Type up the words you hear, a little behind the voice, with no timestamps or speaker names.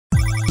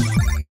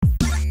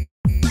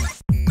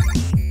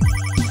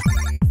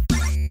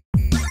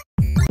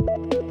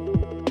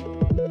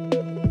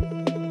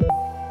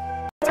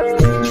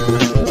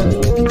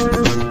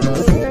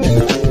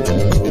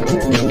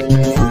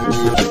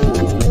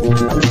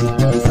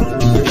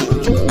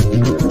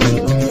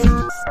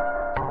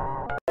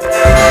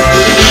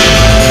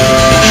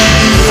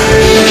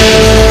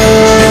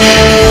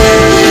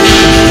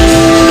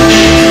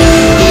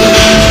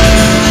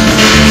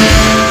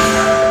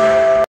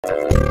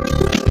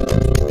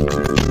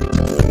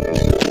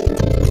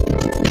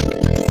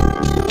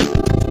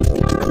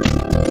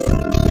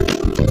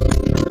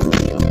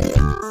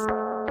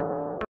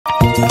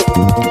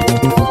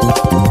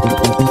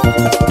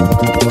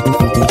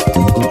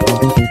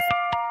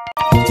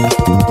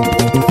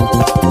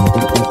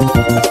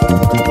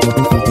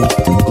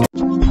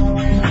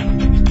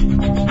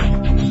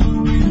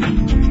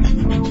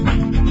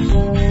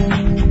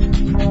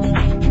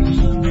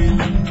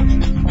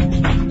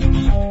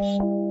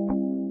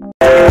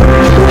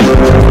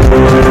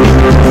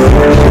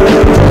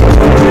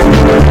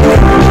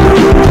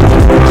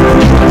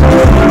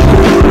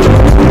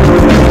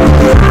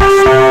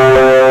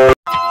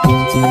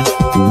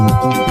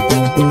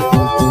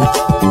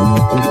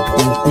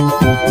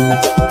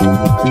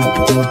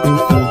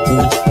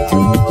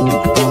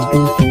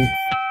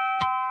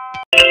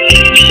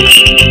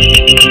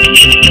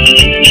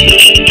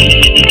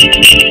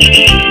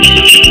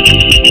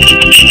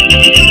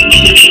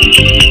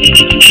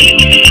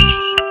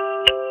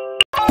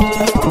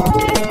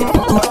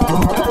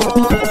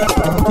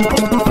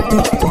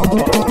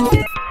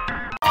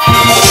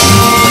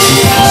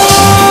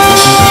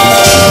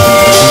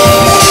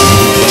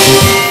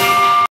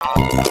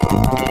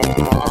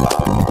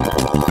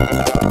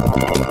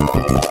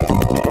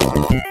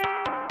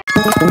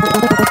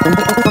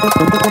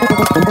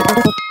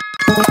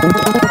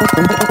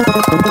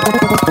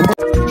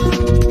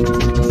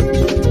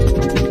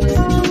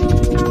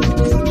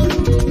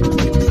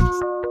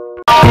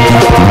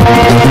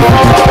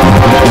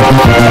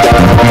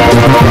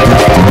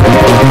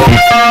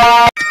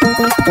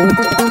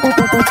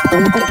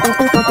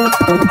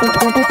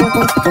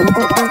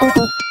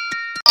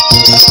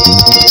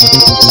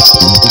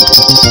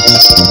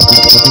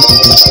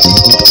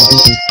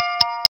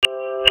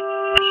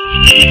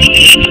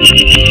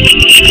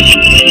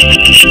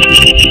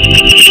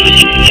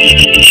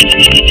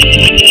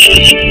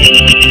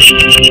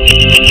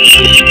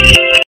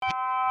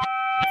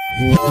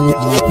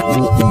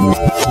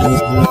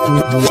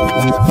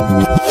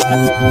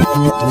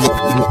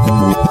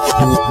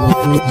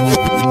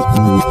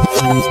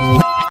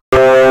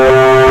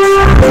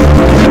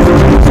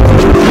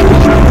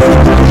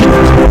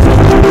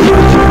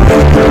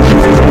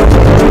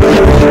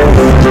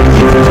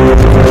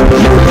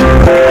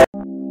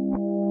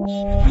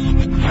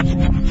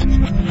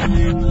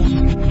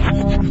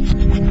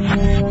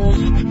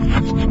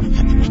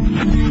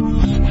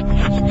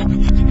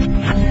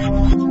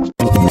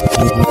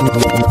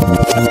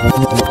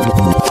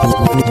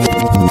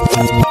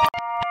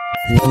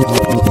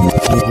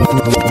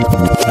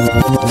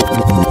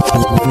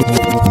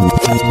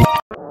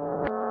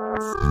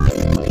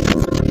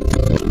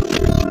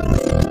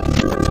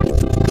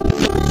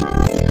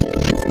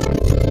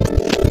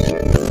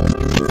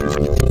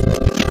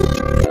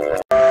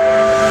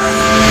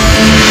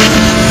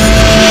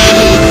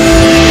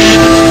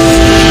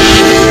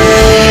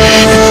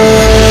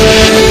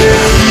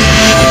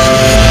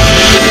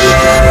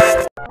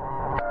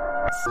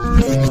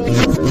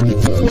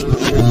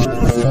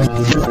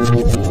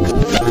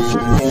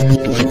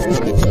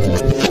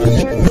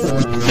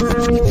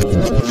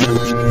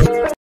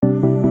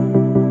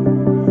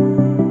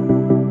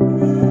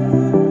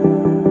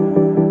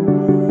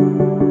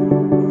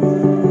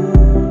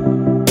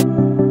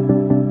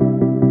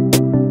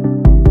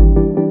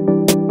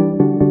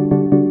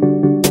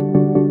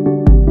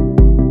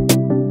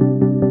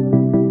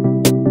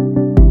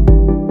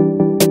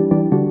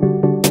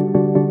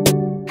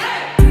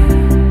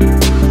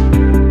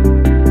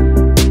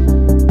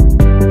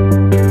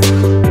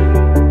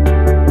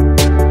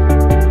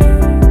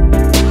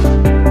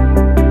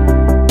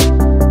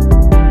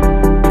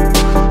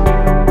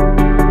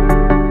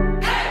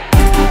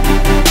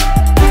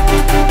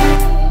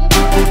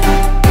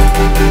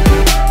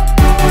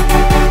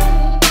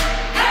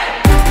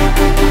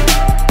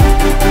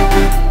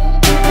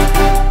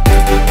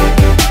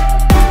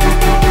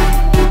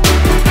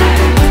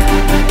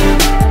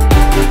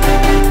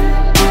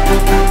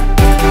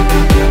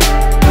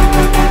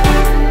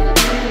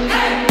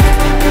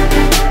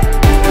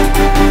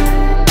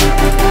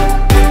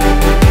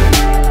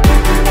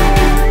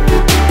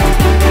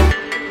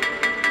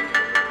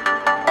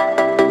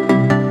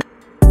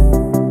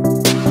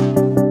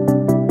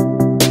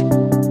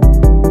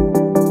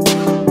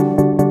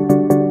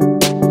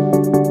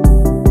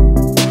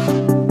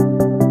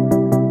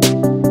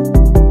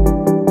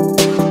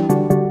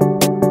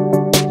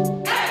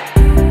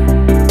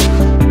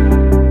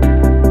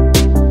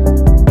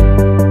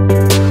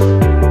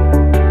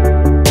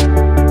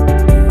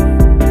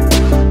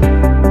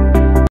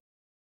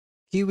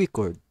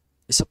KiwiChord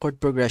is a chord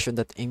progression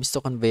that aims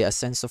to convey a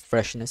sense of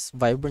freshness,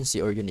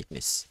 vibrancy, or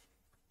uniqueness.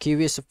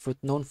 Kiwi is a fruit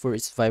known for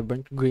its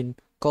vibrant green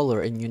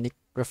color and unique,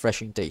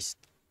 refreshing taste.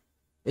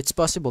 It's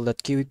possible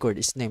that KiwiChord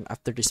is named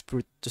after this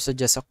fruit to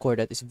suggest a chord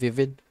that is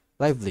vivid,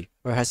 lively,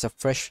 or has a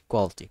fresh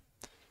quality.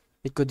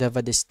 It could have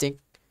a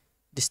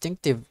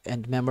distinctive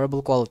and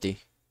memorable quality,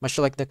 much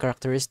like the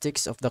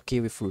characteristics of the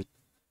kiwi fruit.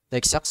 The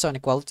exact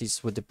sonic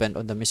qualities would depend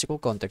on the musical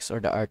context or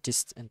the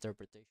artist's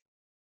interpretation.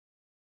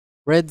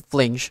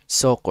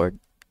 RenaultFlangedSawChord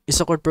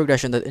is a chord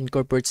progression that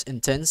incorporates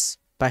intense,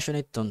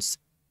 passionate tones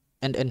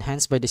and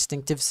enhanced by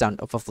distinctive sound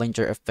of a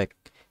flanger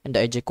effect and the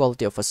edgy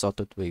quality of a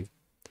sawtooth wave.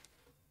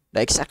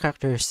 The exact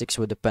characteristics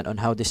would depend on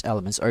how these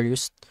elements are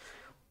used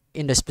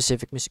in the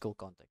specific musical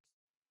context.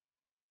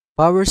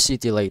 Power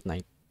City Late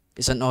Night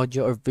is an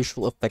audio or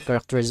visual effect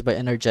characterized by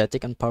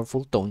energetic and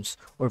powerful tones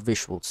or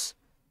visuals,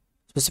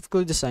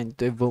 specifically designed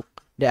to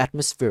evoke the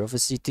atmosphere of a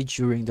city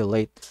during the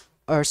late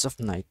hours of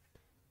night.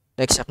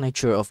 The exact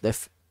nature of the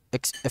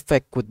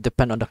effect would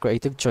depend on the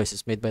creative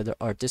choices made by the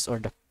artist or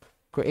the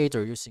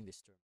creator using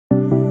this term.